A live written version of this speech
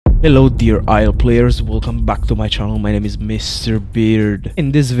Hello dear Isle players, welcome back to my channel. My name is Mr. Beard.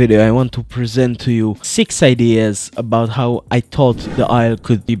 In this video I want to present to you 6 ideas about how I thought the Isle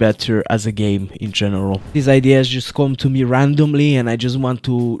could be better as a game in general. These ideas just come to me randomly and I just want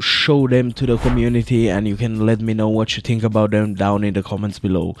to show them to the community, and you can let me know what you think about them down in the comments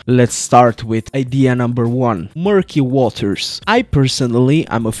below. Let's start with idea number 1. Murky waters. I personally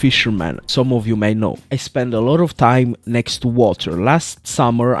am a fisherman, some of you may know. I spend a lot of time next to water. Last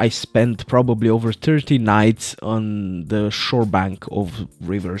summer I spent probably over 30 nights on the shore bank of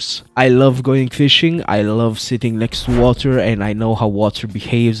rivers. I love going fishing, I love sitting next to water, and I know how water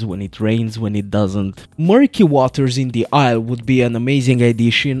behaves when it rains, when it doesn't. Murky waters in the Isle would be an amazing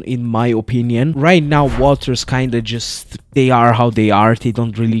addition in my opinion. Right now waters kinda just, they are how they are, they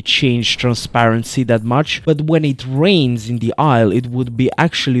don't really change transparency that much, but when it rains in the Isle it would be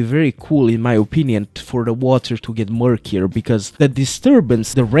actually very cool in my opinion for the water to get murkier, because the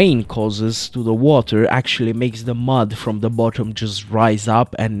disturbance the rain causes to the water actually makes the mud from the bottom just rise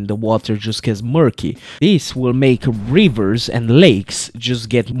up and the water just gets murky. This will make rivers and lakes just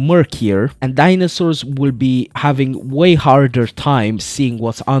get murkier, and dinosaurs will be having way harder time seeing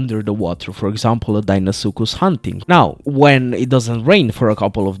what's under the water. For example, a Dinosaurus hunting. Now when it doesn't rain for a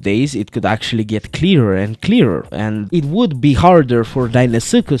couple of days it could actually get clearer and clearer, and it would be harder for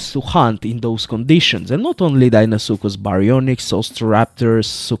Dinosaurus to hunt in those conditions. And not only Dinosaurus, Baryonyx,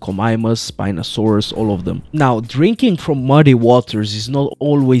 Osteoraptors, Suchomimus, Spinosaurus, all of them. Now drinking from muddy waters is not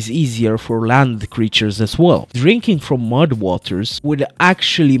always easier for land creatures as well. Drinking from mud waters would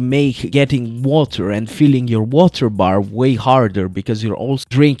actually make getting water and filling your water bar way harder, because you're also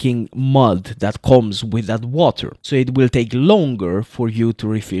drinking mud that comes with that water, so it will take longer for you to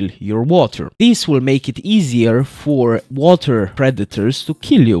refill your water. This will make it easier for water predators to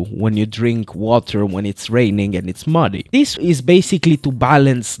kill you when you drink water when it's raining and it's muddy. This is basically to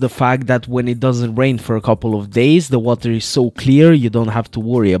balance the fact that when it doesn't rain for a couple of days the water is so clear you don't have to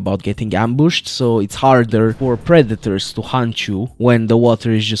worry about getting ambushed, so it's harder for predators to hunt you when the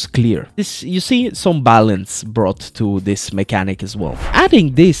water is just clear. This, you see, some balance brought to this mechanic as well.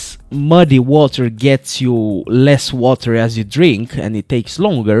 Adding this muddy water gets you less water as you drink and it takes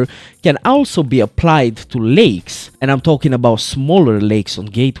longer can also be applied to lakes, and I'm talking about smaller lakes on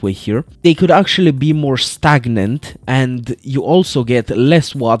Gateway here. They could actually be more stagnant and you also get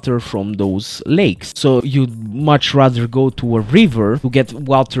less water from those lakes, so you'd much rather go to a river to get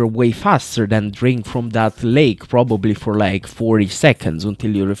water way faster than drink from that lake probably for like 40 seconds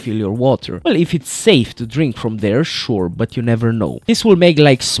until you refill your water. Well, if it's safe to drink from there, sure, but you never know. This will make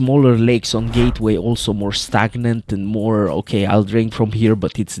like smaller lakes on Gateway also more stagnant and more, okay, I'll drink from here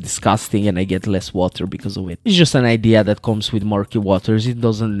but it's disgusting and I get less water because of it. It's just an idea that comes with murky waters. It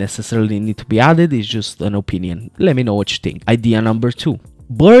doesn't necessarily need to be added, it's just an opinion. Let me know what you think. Idea number 2.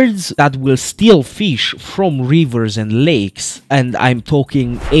 Birds that will steal fish from rivers and lakes, and I'm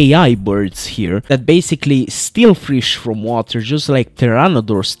talking AI birds here, that basically steal fish from water just like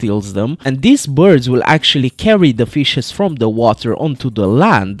Pteranodon steals them, and these birds will actually carry the fishes from the water onto the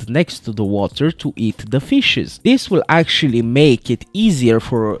land next to the water to eat the fishes. This will actually make it easier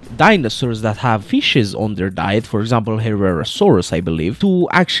for dinosaurs that have fishes on their diet, for example Herrerasaurus I believe, to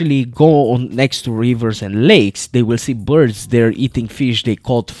actually go on next to rivers and lakes. They will see birds there eating fish they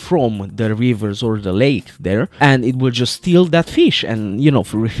caught from the rivers or the lake there, and it will just steal that fish and, you know,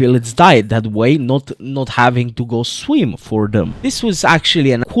 refill its diet that way, not having to go swim for them. This was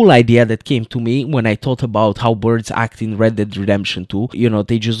actually a cool idea that came to me when I thought about how birds act in Red Dead Redemption 2. You know,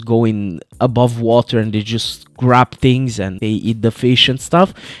 they just go in above water and they just grab things and they eat the fish and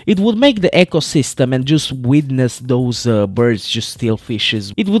stuff. It would make the ecosystem, and just witness those birds just steal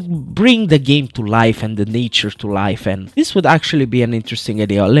fishes, it would bring the game to life and the nature to life, and this would actually be an interesting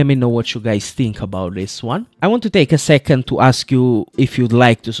idea. Let me know what you guys think about this one. I want to take a second to ask you if you'd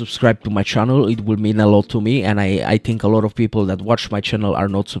like to subscribe to my channel. It will mean a lot to me, and I think a lot of people that watch my channel are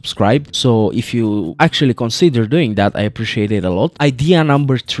not subscribed, so if you actually consider doing that, I appreciate it a lot. Idea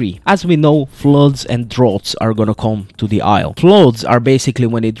number 3. As we know, floods and droughts are gonna come to the Isle. Floods are basically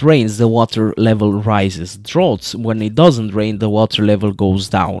when it rains the water level rises. Droughts, when it doesn't rain the water level goes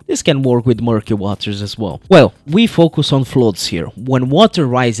down. This can work with murky waters as well. Well, we focus on floods here. When water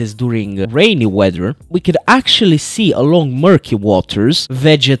rises during rainy weather, we could actually see along murky waters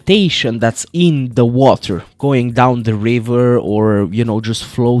vegetation that's in the water, going down the river or, you know, just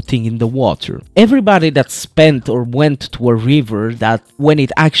floating in the water. Everybody that spent or went to a river that when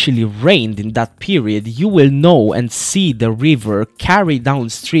it actually rained in that period, you will know and see the river carry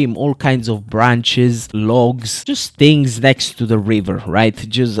downstream all kinds of branches, logs, just things next to the river, right?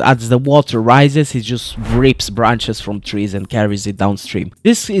 Just as the water rises, it just rips branches from trees and carries it downstream stream.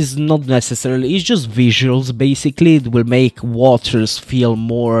 This is not necessarily, it's just visuals basically. It will make waters feel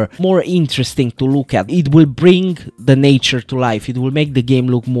more interesting to look at. It will bring the nature to life. It will make the game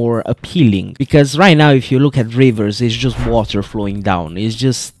look more appealing, because right now if you look at rivers, it's just water flowing down. It's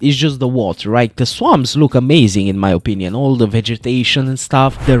just the water, right? The swamps look amazing in my opinion, all the vegetation and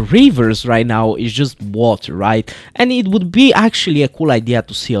stuff. The rivers right now is just water, right? And it would be actually a cool idea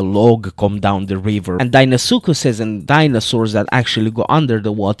to see a log come down the river, and Dinosuchuses and dinosaurs that actually go under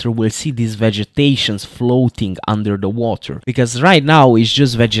the water will see these vegetations floating under the water, because right now it's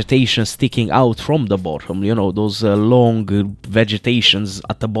just vegetation sticking out from the bottom, you know, those long vegetations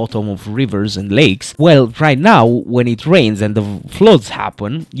at the bottom of rivers and lakes. Well, right now when it rains and the floods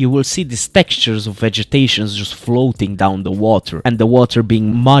happen, you will see these textures of vegetations just floating down the water, and the water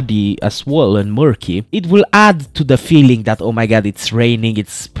being muddy as well and murky. It will add to the feeling that, oh my god, it's raining,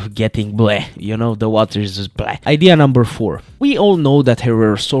 it's getting bleh, you know, the water is just bleh. Idea number 4. We all know that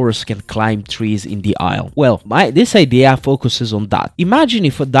Herosaurus can climb trees in the Isle. Well, this idea focuses on that. Imagine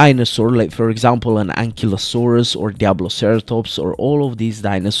if a dinosaur, like for example an Ankylosaurus or Diabloceratops or all of these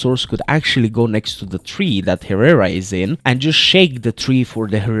dinosaurs, could actually go next to the tree that Herrera is in and just shake the tree for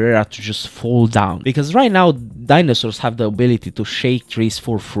the Herrera to just fall down. Because right now dinosaurs have the ability to shake trees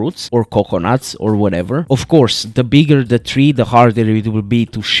for fruits or coconuts or whatever. Of course, the bigger the tree, the harder it will be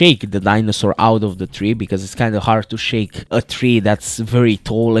to shake the dinosaur out of the tree, because it's kind of hard to shake a tree that's very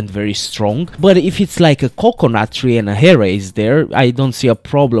tall and very strong. But if it's like a coconut tree and a Hera is there, I don't see a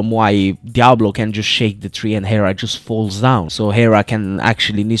problem why Diablo can just shake the tree and Hera just falls down. So Hera can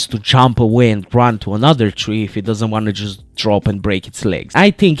actually needs to jump away and run to another tree if it doesn't want to just drop and break its legs.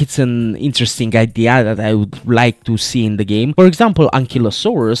 I think it's an interesting idea that I would like to see in the game. For example,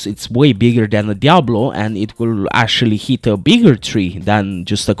 Ankylosaurus, it's way bigger than a Diablo, and it will actually hit a bigger tree than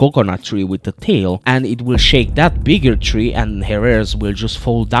just a coconut tree with a tail, and it will shake that bigger tree, and Herreras will just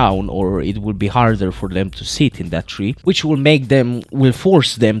fall down, or it will be harder for them to sit in that tree, which will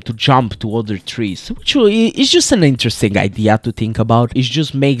force them to jump to other trees, which is just an interesting idea to think about. It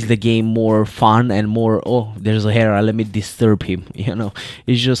just makes the game more fun and more, oh, there's a Hera, let me disturb him, you know.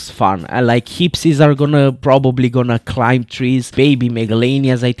 It's just fun. I like Hypsis are probably gonna climb trees. Baby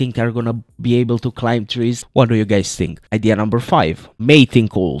Megalanias, I think, are gonna be able to climb trees. What do you guys think? Idea number 5, mating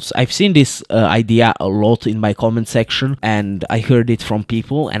calls. I've seen this idea a lot in my comment section, and I heard it from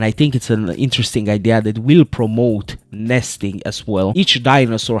people, and I think it's an interesting idea that will promote nesting as well. Each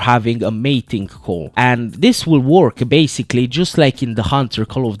dinosaur having a mating call, and this will work basically just like in the Hunter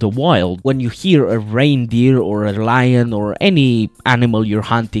Call of the Wild. When you hear a reindeer or a lion or any animal you're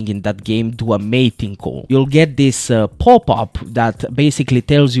hunting in that game do a mating call, you'll get this pop-up that basically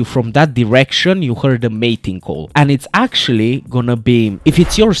tells you from that direction you heard a mating call, and it's actually gonna be, if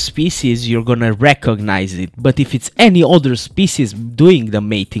it's your species, you're gonna recognize it, but if it's any other species doing the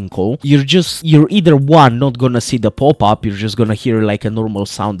mating call, you're either one, not gonna see the pop-up, you're just gonna hear like a normal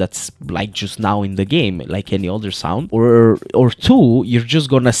sound that's like just now in the game, like any other sound, or two, you're just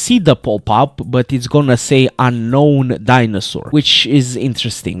gonna see the pop-up, but it's gonna say unknown dinosaur, which is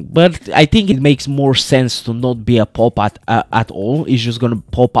interesting. But I think it makes more sense to not be a pop-up at all. It's just gonna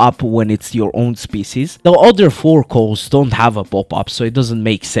pop up when it's your own species. The other 4 calls don't have a pop-up, so it doesn't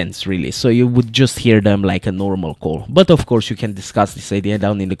make sense really, so you would just hear them like a normal call. But of course you can discuss this idea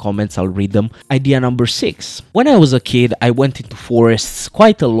down in the comments, I'll read them. Idea number 6. When I was a kid, I went into forests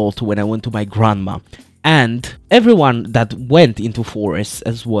quite a lot when I went to my grandma. And everyone that went into forests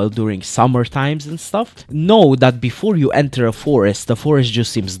as well during summer times and stuff know that before you enter a forest, the forest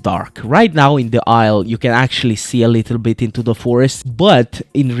just seems dark. Right now in the Isle, you can actually see a little bit into the forest, but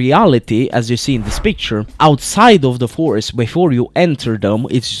in reality, as you see in this picture, outside of the forest, before you enter them,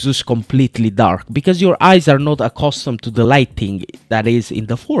 it's just completely dark, because your eyes are not accustomed to the lighting that is in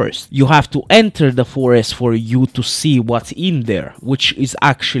the forest. You have to enter the forest for you to see what's in there, which is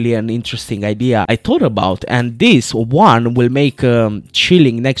actually an interesting idea I thought about. And this one will make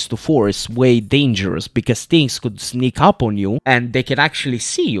chilling next to forests way dangerous, because things could sneak up on you and they can actually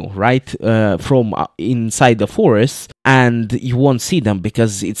see you right from inside the forest, and you won't see them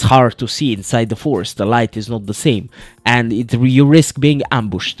because it's hard to see inside the forest. The light is not the same, and you risk being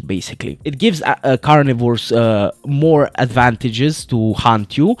ambushed basically. It gives carnivores more advantages to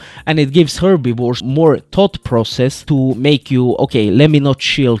hunt you, and it gives herbivores more thought process to make you, okay, let me not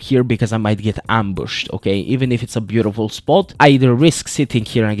chill here because I might get ambushed. Okay, even if it's a beautiful spot, I either risk sitting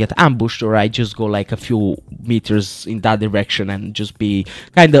here and get ambushed, or I just go like a few meters in that direction and just be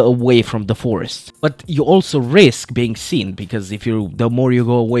kind of away from the forest. But you also risk being interesting scene, because the more you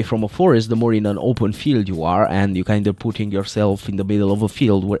go away from a forest, the more in an open field you are, and you kind of putting yourself in the middle of a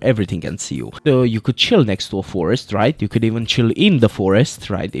field where everything can see you. So you could chill next to a forest, right? You could even chill in the forest,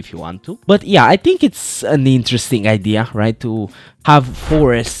 right, if you want to. But yeah, I think it's an interesting idea, right, to have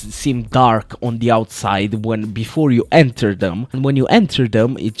forests seem dark on the outside before you enter them, and when you enter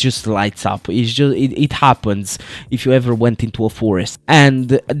them it just lights up. It happens if you ever went into a forest.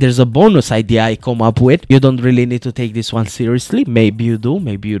 And there's a bonus idea I come up with. You don't really need to take this one seriously, maybe you do,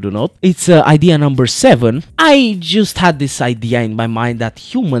 maybe you do not. It's idea number 7. I just had this idea in my mind that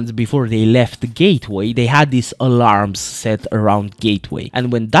humans, before they left the gateway, they had these alarms set around gateway,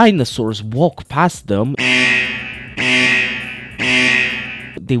 and when dinosaurs walk past them,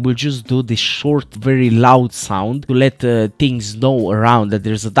 they will just do this short, very loud sound to let things know around that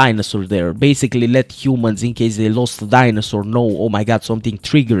there's a dinosaur there. Basically let humans, in case they lost a dinosaur, know, oh my god, something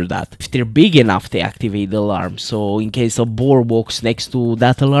triggered that. If they're big enough, they activate the alarm. So in case a boar walks next to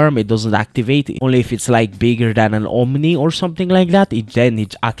that alarm, it doesn't activate. Only if it's like bigger than an Omni or something like that, then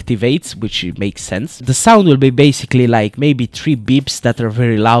it activates, which makes sense. The sound will be basically like maybe 3 beeps that are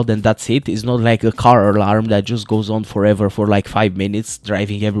very loud, and that's it. It's not like a car alarm that just goes on forever for like 5 minutes,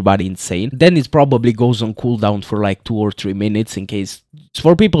 driving everybody insane. Then it probably goes on cooldown for like 2 or 3 minutes, in case,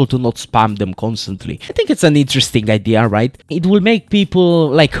 for people to not spam them constantly. I think it's an interesting idea, right? It will make people,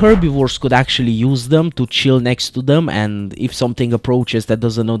 like herbivores could actually use them to chill next to them, and if something approaches that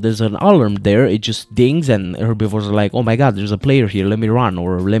doesn't know there's an alarm there, it just dings, and herbivores are like, oh my god, there's a player here, let me run,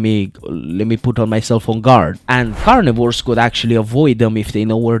 or let me put on myself on guard. And carnivores could actually avoid them if they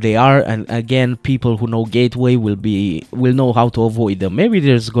know where they are, and again, people who know gateway will know how to avoid them. Maybe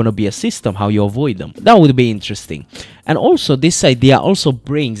there's gonna be a system how you avoid them. That would be interesting. And also, this idea also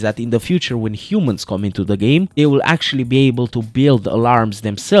brings that in the future, when humans come into the game, they will actually be able to build alarms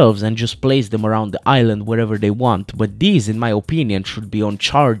themselves and just place them around the island wherever they want. But these, in my opinion, should be on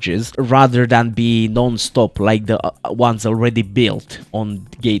charges rather than be non-stop like the ones already built on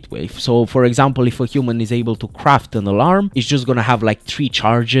Gateway. So, for example, if a human is able to craft an alarm, it's just gonna have like 3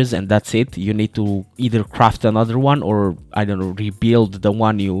 charges and that's it. You need to either craft another one or, I don't know, rebuild the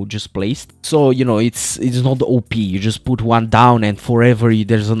one you just placed. So, you know, it's not OP. You just put one down and forever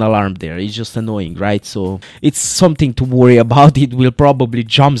there's an alarm there. It's just annoying, right? So it's something to worry about. It will probably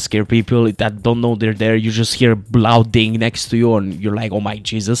jump scare people that don't know they're there. You just hear a loud ding next to you and you're like, oh my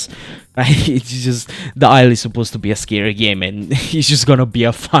Jesus. Right? It's just, the Isle is supposed to be a scary game, and it's just gonna be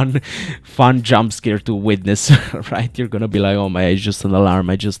a fun jump scare to witness, right? You're gonna be like, oh my, it's just an alarm.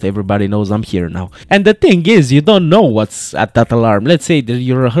 Everybody knows I'm here now. And the thing is, you don't know what's at that alarm. Let's say that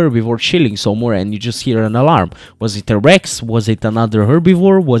you're a herbivore chilling somewhere and you just hear an alarm. Was it a Rex? Was it another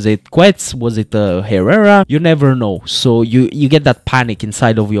herbivore? Was it Quetz? Was it a Herrera? You never know. So you get that panic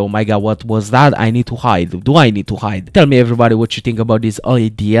inside of you. Oh my god, what was that? I need to hide. Do I need to hide? Tell me, everybody, what you think about these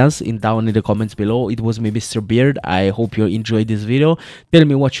ideas down in the comments below. It was me, Mr. Beard. I hope you enjoyed this video. Tell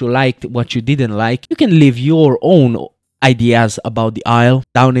me what you liked, what you didn't like. You can leave your own ideas about the Isle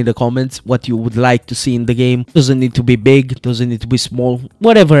down in the comments, what you would like to see in the game. Doesn't need to be big, doesn't need to be small.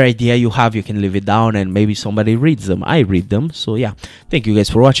 Whatever idea you have, you can leave it down and maybe somebody reads them. I read them. So yeah, thank you guys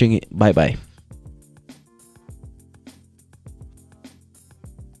for watching. Bye bye.